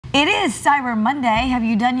It is Cyber Monday. Have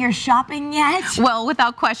you done your shopping yet? Well,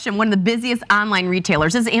 without question, one of the busiest online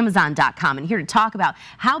retailers is Amazon.com. And here to talk about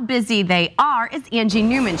how busy they are is Angie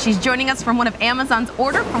Newman. She's joining us from one of Amazon's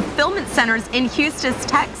order fulfillment centers in Houston,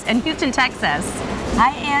 Texas.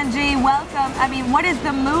 Hi, Angie. Welcome. I mean, what is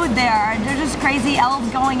the mood there? Are there just crazy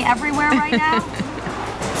elves going everywhere right now?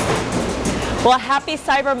 Well, happy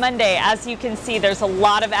Cyber Monday. As you can see, there's a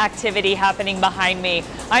lot of activity happening behind me.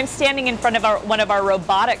 I'm standing in front of one of our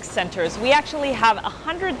robotics centers. We actually have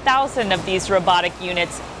 100,000 of these robotic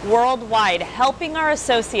units worldwide, helping our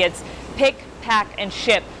associates pick, pack, and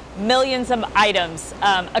ship millions of items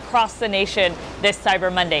across the nation this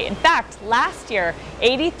Cyber Monday. In fact, last year,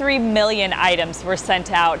 83 million items were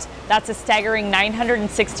sent out. That's a staggering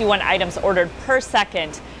 961 items ordered per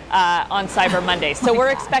second on Cyber Monday. So we're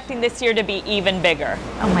expecting this year to be even bigger.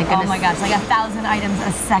 Oh my goodness. Oh my gosh, like 1,000 items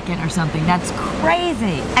a second or something. That's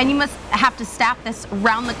crazy. And you must have to staff this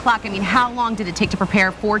round the clock. I mean, how long did it take to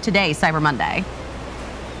prepare for today, Cyber Monday?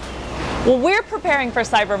 Well, we're preparing for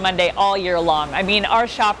Cyber Monday all year long. I mean, our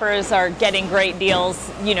shoppers are getting great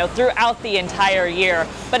deals, you know, throughout the entire year,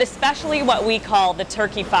 but especially what we call the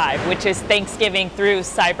Turkey 5, which is Thanksgiving through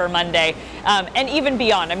Cyber Monday, and even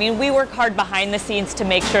beyond. I mean, we work hard behind the scenes to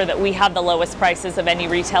make sure that we have the lowest prices of any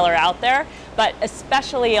retailer out there, but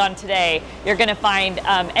especially on today, you're going to find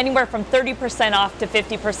anywhere from 30% off to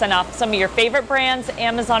 50% off some of your favorite brands,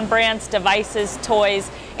 Amazon brands, devices,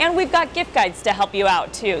 toys, and we've got gift guides to help you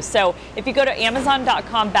out too. So if you go to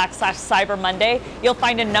Amazon.com/Cyber Monday, you'll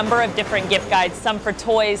find a number of different gift guides, some for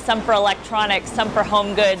toys, some for electronics, some for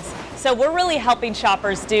home goods. So we're really helping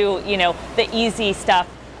shoppers do, you know, the easy stuff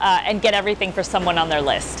and get everything for someone on their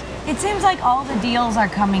list. It seems like all the deals are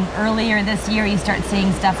coming earlier this year. You start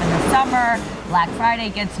seeing stuff in the summer. Black Friday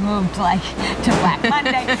gets moved to Black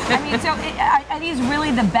Monday. I mean, so are these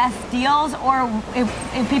really the best deals, or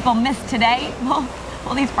if people miss today,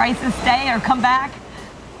 will these prices stay or come back?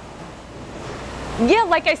 Yeah,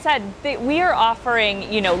 like I said, we are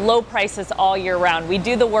offering, you know, low prices all year round. We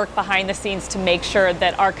do the work behind the scenes to make sure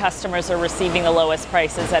that our customers are receiving the lowest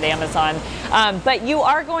prices at Amazon. But you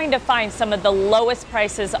are going to find some of the lowest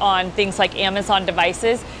prices on things like Amazon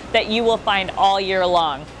devices that you will find all year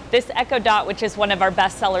long. This Echo Dot, which is one of our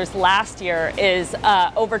best sellers last year, is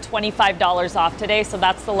over $25 off today, so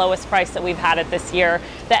that's the lowest price that we've had it this year.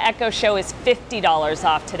 The Echo Show is $50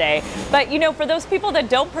 off today. But you know, for those people that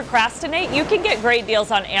don't procrastinate, you can get great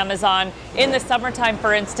deals on Amazon. In the summertime,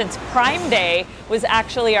 for instance, Prime Day was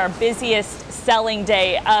actually our busiest selling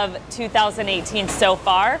day of 2018 so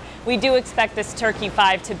far. We do expect this Turkey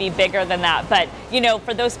 5 to be bigger than that, but you know,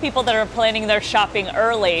 for those people that are planning their shopping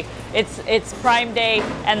early, it's Prime Day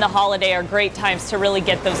and the holiday are great times to really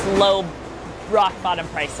get those low rock bottom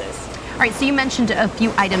prices. All right, so you mentioned a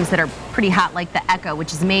few items that are pretty hot, like the Echo,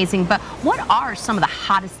 which is amazing, but what are some of the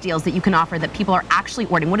hottest deals that you can offer that people are actually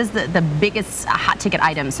ordering? What is the biggest hot ticket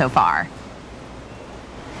item so far?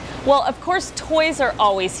 Well, of course, toys are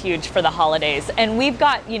always huge for the holidays, and we've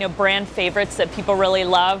got, you know, brand favorites that people really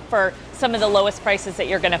love for some of the lowest prices that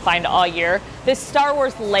you're going to find all year. This Star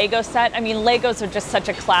Wars Lego set, I mean, Legos are just such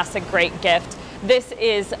a classic, great gift. This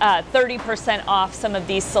is 30% off some of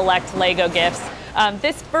these select Lego gifts.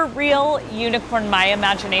 This For Real unicorn, My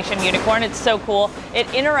Imagination unicorn, it's so cool. It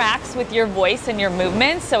interacts with your voice and your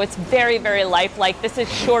movements, so it's very, very lifelike. This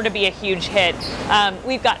is sure to be a huge hit.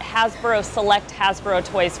 We've got Hasbro, select Hasbro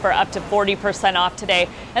toys for up to 40% off today.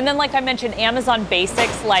 And then, like I mentioned, Amazon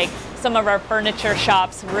basics like some of our furniture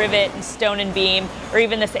shops, Rivet and Stone and Beam, or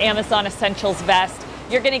even this Amazon Essentials vest.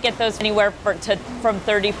 You're going to get those anywhere from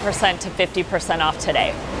 30% to 50% off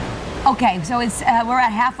today. Okay, so it's we're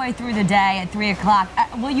at halfway through the day at 3 o'clock.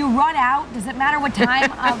 Will you run out? Does it matter what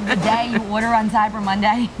time of the day you order on Cyber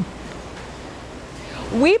Monday?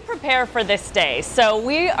 We prepare for this day, so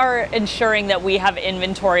we are ensuring that we have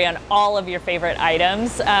inventory on all of your favorite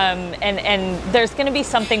items, and there's going to be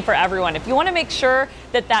something for everyone. If you want to make sure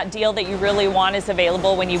that that deal that you really want is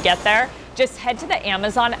available when you get there, just head to the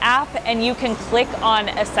Amazon app and you can click on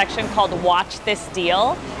a section called Watch This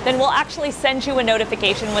Deal. Then we'll actually send you a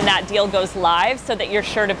notification when that deal goes live so that you're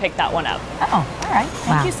sure to pick that one up. Oh, all right.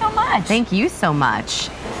 Thank you so much. Thank you so much.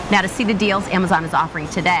 Now, to see the deals Amazon is offering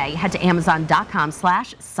today, head to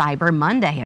Amazon.com/Cyber Monday.